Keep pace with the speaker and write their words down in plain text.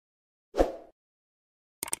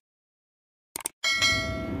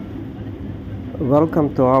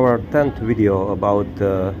Welcome to our 10th video about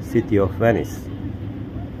the city of Venice.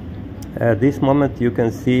 At this moment you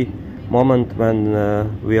can see moment when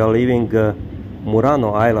we are leaving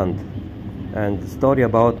Murano Island, and the story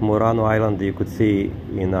about Murano Island you could see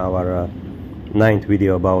in our 9th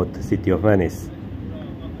video about the city of Venice.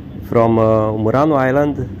 From Murano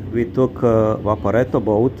Island we took Vaporetto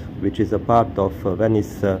boat, which is a part of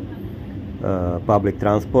Venice public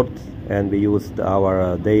transport, and we used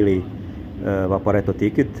our daily Vaporetto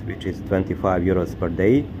ticket, which is 25 euros per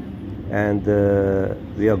day, and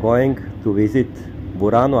we are going to visit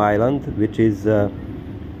Burano Island, which is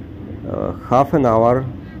half an hour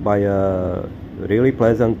by a really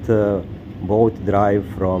pleasant boat drive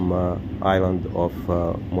from island of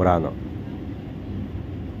Murano.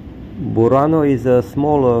 Burano is a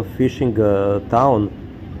small fishing town,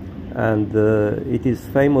 and it is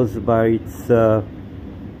famous by its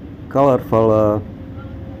colorful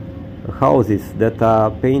houses that are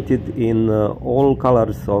painted in all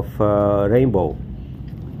colors of rainbow.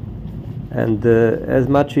 And as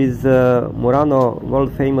much as Murano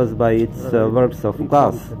world famous by its works of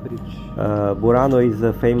glass, Burano is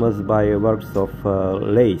famous by works of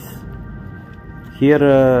lace.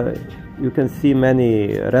 Here you can see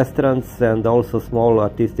many restaurants and also small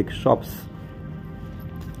artistic shops.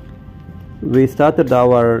 We started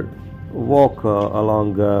our walk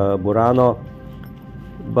along Burano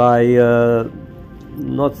by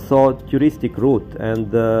not so touristic route,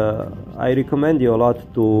 and I recommend you a lot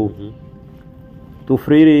to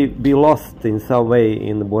freely be lost in some way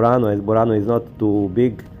in Burano, as Burano is not too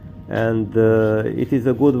big, and it is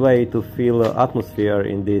a good way to feel atmosphere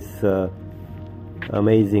in this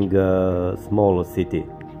amazing small city.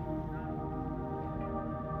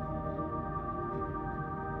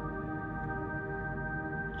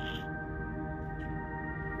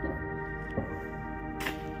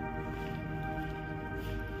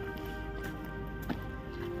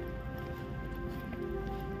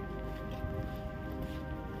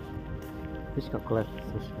 Viš kako lepo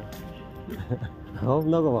sluša. Ovo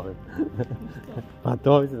mnogo volim. Pa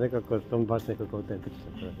to mi se nekako, to mi baš nekako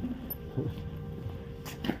autentično.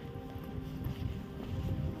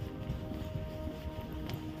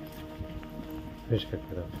 Viš kako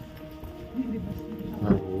je dobro.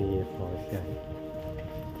 Nije to sjajno.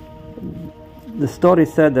 The story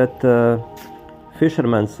said that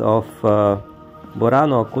fishermen of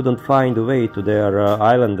Burano couldn't find a way to their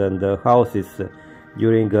island and houses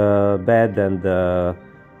during bad and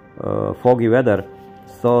foggy weather,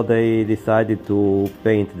 so they decided to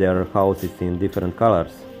paint their houses in different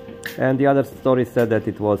colors. And the other story said that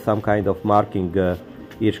it was some kind of marking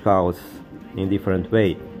each house in different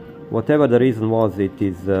way. Whatever the reason was, it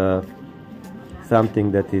is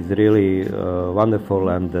something that is really wonderful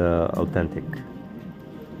and authentic.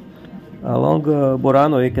 Along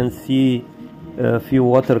Burano you can see a few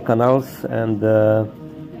water canals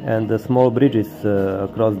and the small bridges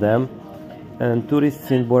across them, and tourists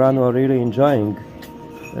in Burano are really enjoying.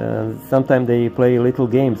 Sometimes they play little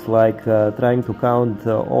games like trying to count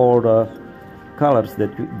all the colors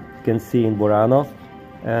that you can see in Burano,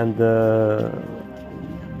 and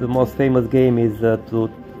the most famous game is to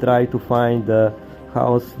try to find a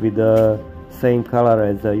house with the same color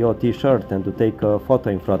as your t-shirt and to take a photo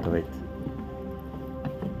in front of it.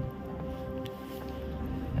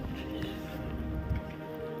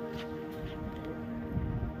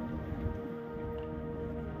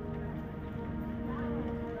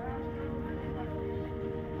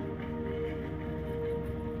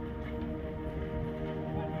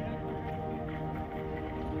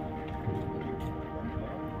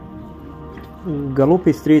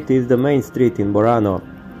 Galluppe Street is the main street in Burano.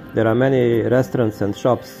 There are many restaurants and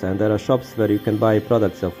shops, and there are shops where you can buy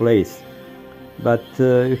products of lace. But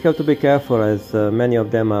you have to be careful, as many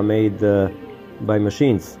of them are made by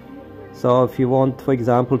machines. So if you want, for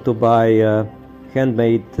example, to buy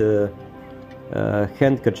handmade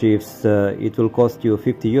handkerchiefs, it will cost you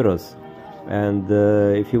 50 euros. And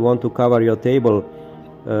if you want to cover your table,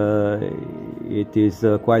 it is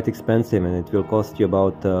quite expensive, and it will cost you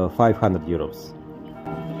about 500 euros.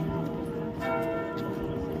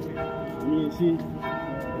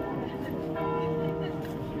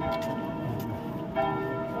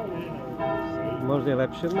 Možda je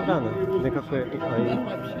lepše od Murana, nekako je...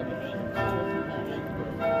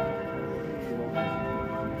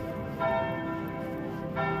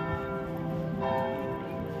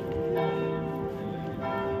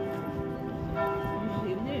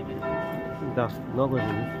 Da, mnogo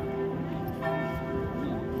živih.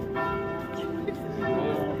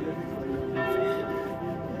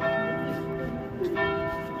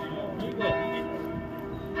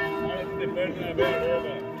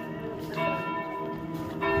 bene.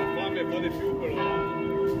 La fame un po' di più però.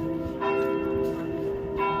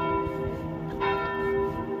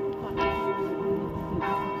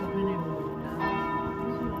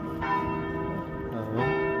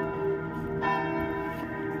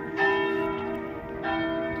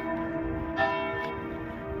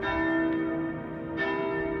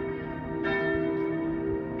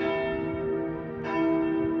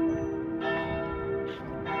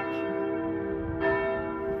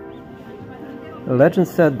 Legend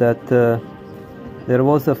said that there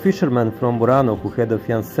was a fisherman from Burano who had a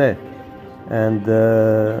fiancée, and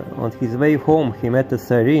on his way home he met a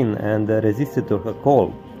siren and resisted to her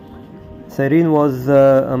call. Siren was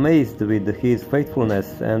amazed with his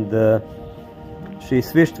faithfulness, and she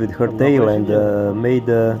swished with her tail and made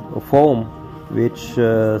a foam, which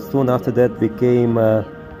soon after that became a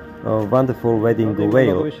wonderful wedding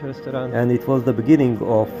veil, and it was the beginning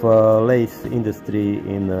of lace industry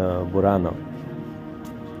in Burano.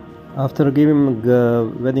 After giving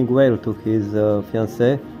wedding veil to his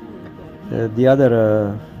fiancée, the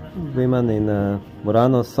other women in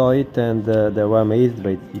Burano saw it, and they were amazed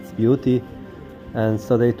by its beauty, and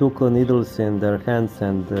so they took needles in their hands,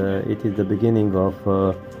 and it is the beginning of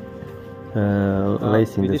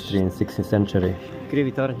lace industry in 16th century.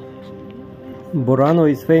 Burano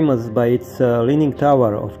is famous by its leaning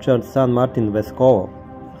tower of Church San Martin Vescovo.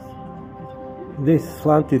 This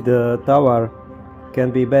slanted tower can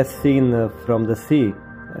be best seen from the sea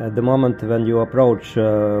at the moment when you approach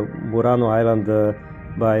Burano Island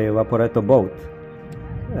by Vaporetto boat.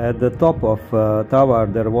 At the top of tower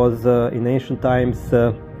there was in ancient times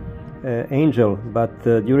angel, but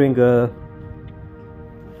during a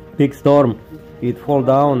big storm it fell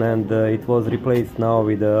down, and it was replaced now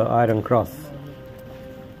with an iron cross.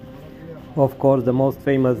 Of course, the most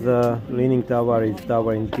famous leaning tower is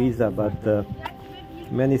tower in Pisa, but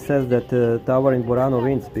many says that tower in Burano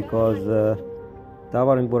wins because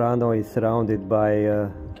tower in Burano is surrounded by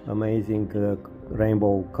amazing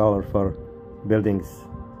rainbow colorful buildings.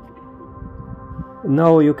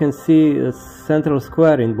 Now you can see a central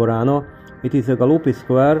square in Burano. It is a Galluppe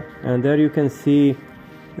square, and there you can see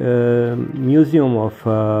museum of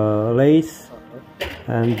lace,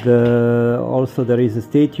 and also there is a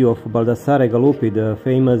statue of Baldasare Galupio, the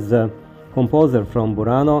famous composer from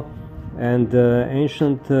Burano, and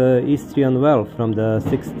ancient Istrian well from the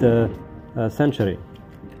 6th century.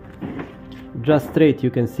 Just straight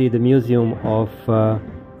you can see the museum of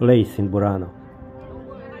lace in Burano.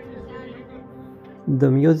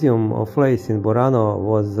 The museum of lace in Burano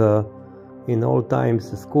was in old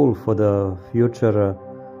times a school for the future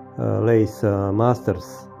lace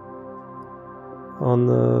masters. On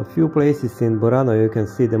a few places in Burano you can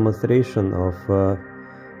see demonstration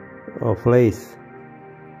of lace,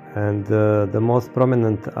 and the most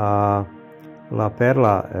prominent are La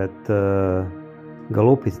Perla at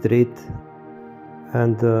Galluppe Street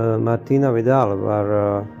and Martina Vidal,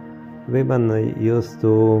 where women used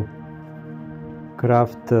to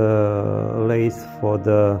craft lace for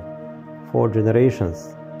the 4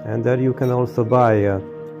 generations, and there you can also buy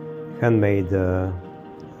handmade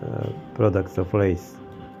products of lace.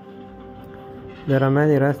 There are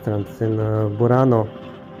many restaurants in Burano.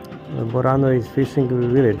 Burano is fishing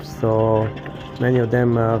village, so many of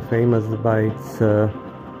them are famous by its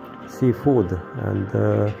seafood, and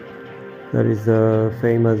there is a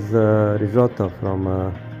famous risotto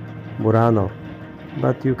from Burano,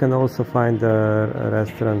 but you can also find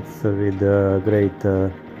restaurants with great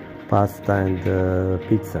pasta and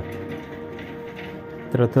pizza.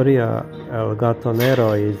 Trattoria El Gatto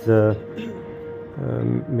Nero is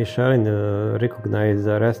Michelin recognized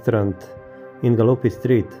restaurant in Galluppe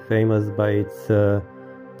Street, famous by its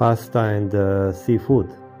pasta and seafood.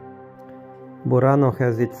 Burano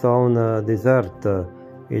has its own dessert.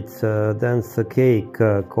 It's a dense cake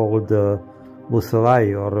called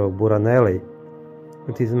busolai or buranelli.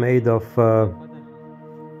 It is made of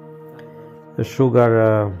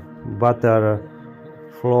sugar, butter,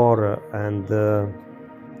 flour and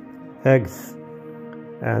eggs,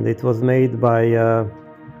 and it was made by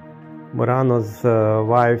Burano's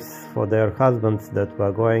wives for their husbands that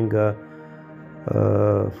were going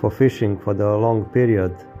for fishing for the long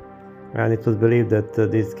period, and it was believed that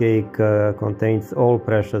this cake contains all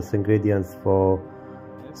precious ingredients for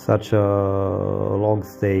such a long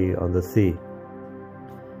stay on the sea.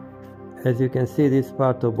 As you can see, this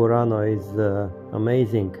part of Burano is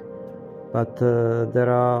amazing, but there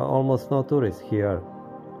are almost no tourists here,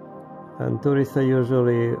 and tourists are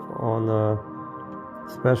usually on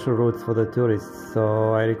special routes for the tourists,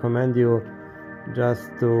 so I recommend you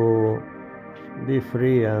just to be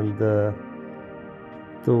free and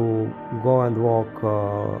to go and walk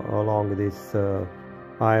along this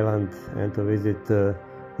island and to visit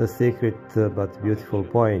the secret but beautiful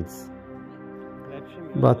points.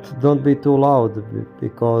 But don't be too loud,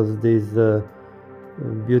 because these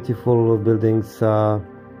beautiful buildings are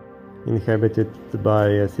inhabited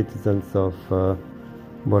by citizens of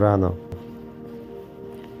Burano.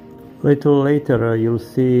 Little later you'll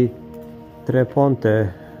see Tre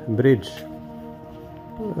Ponte bridge,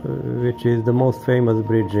 which is the most famous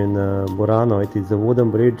bridge in Burano. It is a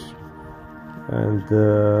wooden bridge, and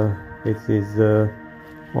it is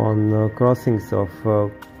on crossings of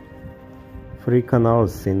 3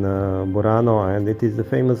 canals in Burano, and it is a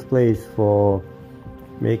famous place for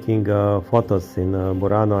making photos in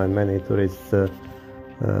Burano, and many tourists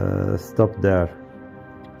stop there.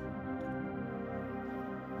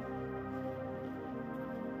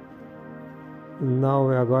 Now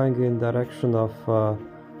we are going in direction of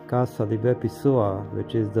Casa Bepe di Sua,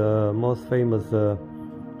 which is the most famous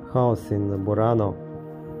house in Burano.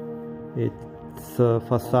 Its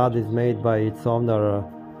facade is made by its owner,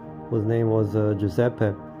 whose name was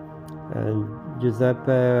Giusepe, and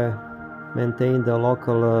Giuseppe maintained a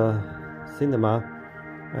local cinema,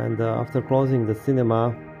 and after closing the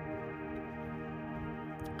cinema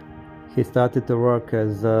he started to work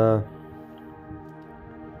as a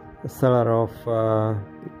seller of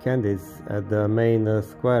candies at the main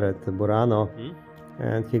square at Burano,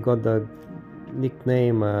 and he got the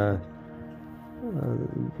nickname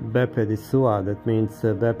Bepe di Sua, that means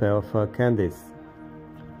Bepe of candies.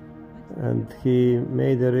 And he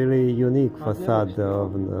made a really unique facade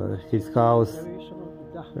of his house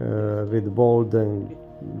with bold and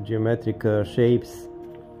geometric shapes,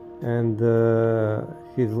 and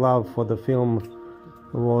his love for the film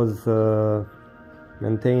was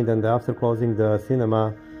maintained. And after closing the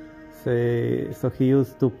cinema, so he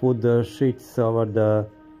used to put the sheets over the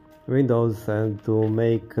windows and to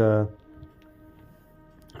make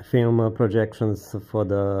film projections for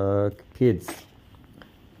the kids.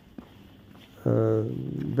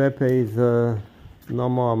 Bepe is no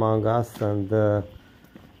more among us, and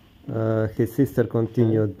his sister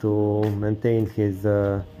continued to maintain his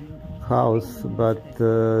house, but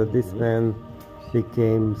this man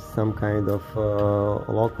became some kind of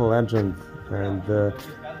local legend, and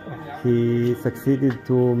he succeeded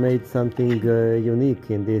to make something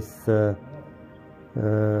unique in this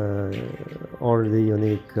already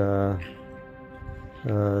unique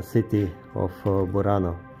city of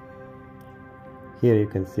Burano. Here you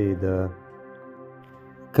can see the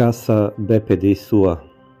Casa Bepe di Sua.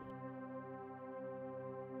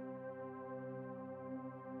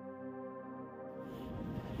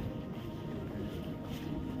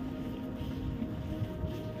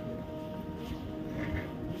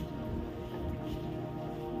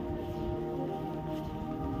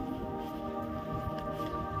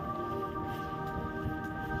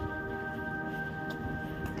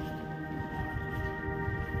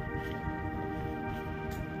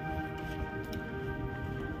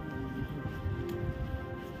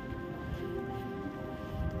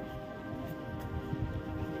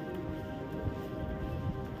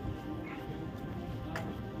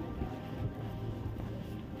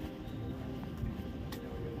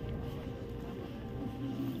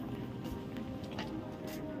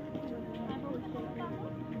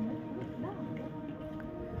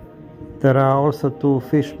 There are also 2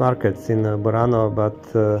 fish markets in Burano,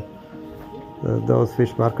 but those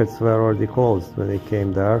fish markets were already closed when we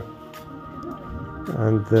came there.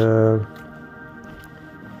 And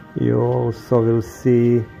you also will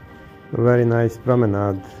see a very nice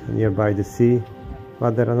promenade nearby the sea,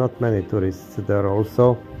 but there are not many tourists there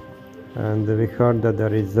also. And we heard that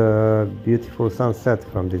there is a beautiful sunset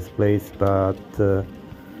from this place, but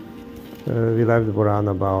we left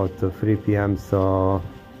Burano about 3 p.m. so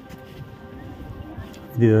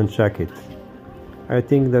didn't check it. I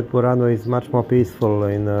think that Burano is much more peaceful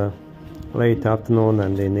in late afternoon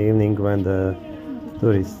and in the evening, when the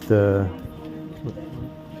tourists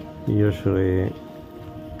usually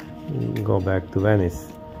go back to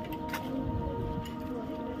Venice.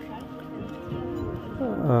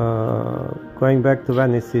 Going back to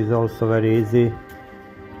Venice is also very easy.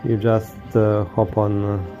 You just hop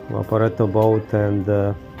on Vaporetto boat, and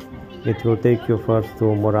it will take you first to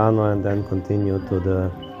Burano and then continue to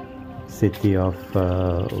the city of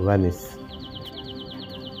Venice.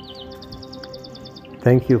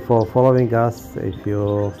 Thank you for following us. If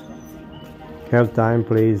you have time,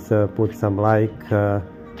 please put some like,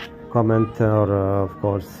 comment, or of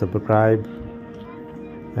course subscribe,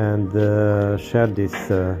 and share this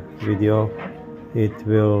video. It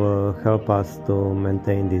will help us to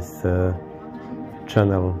maintain this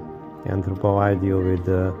channel and to provide you with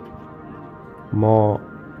more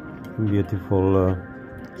beautiful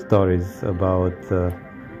stories about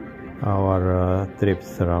our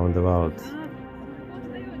trips around the world.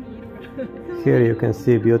 Here you can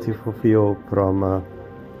see beautiful view from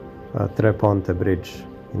Tre Ponte bridge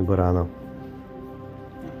in Burano.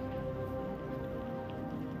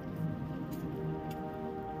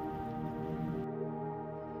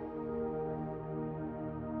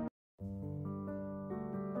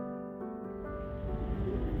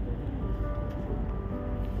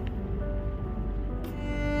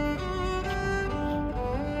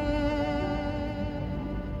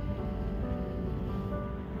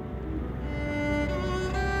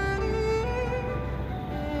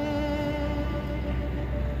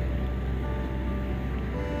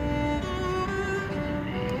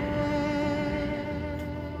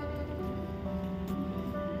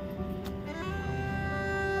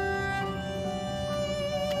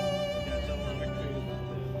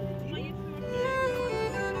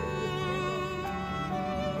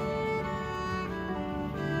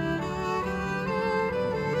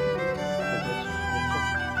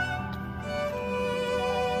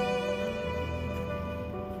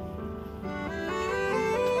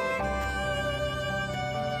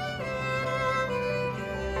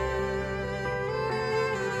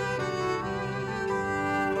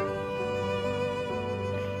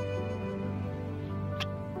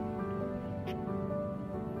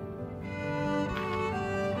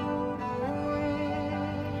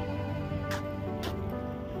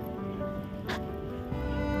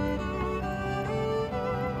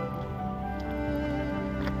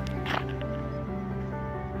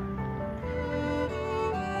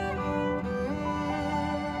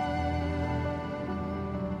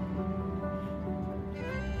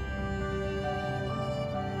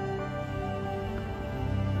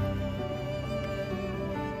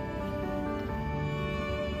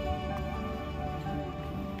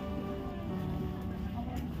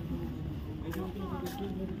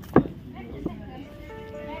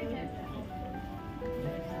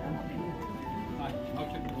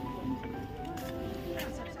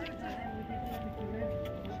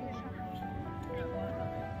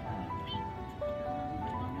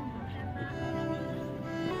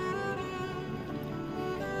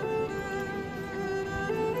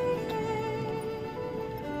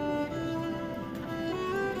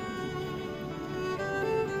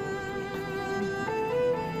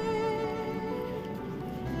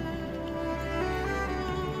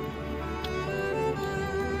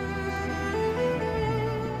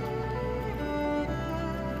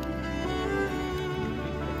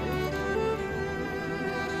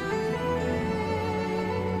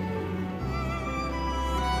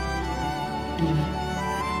 Mm-hmm.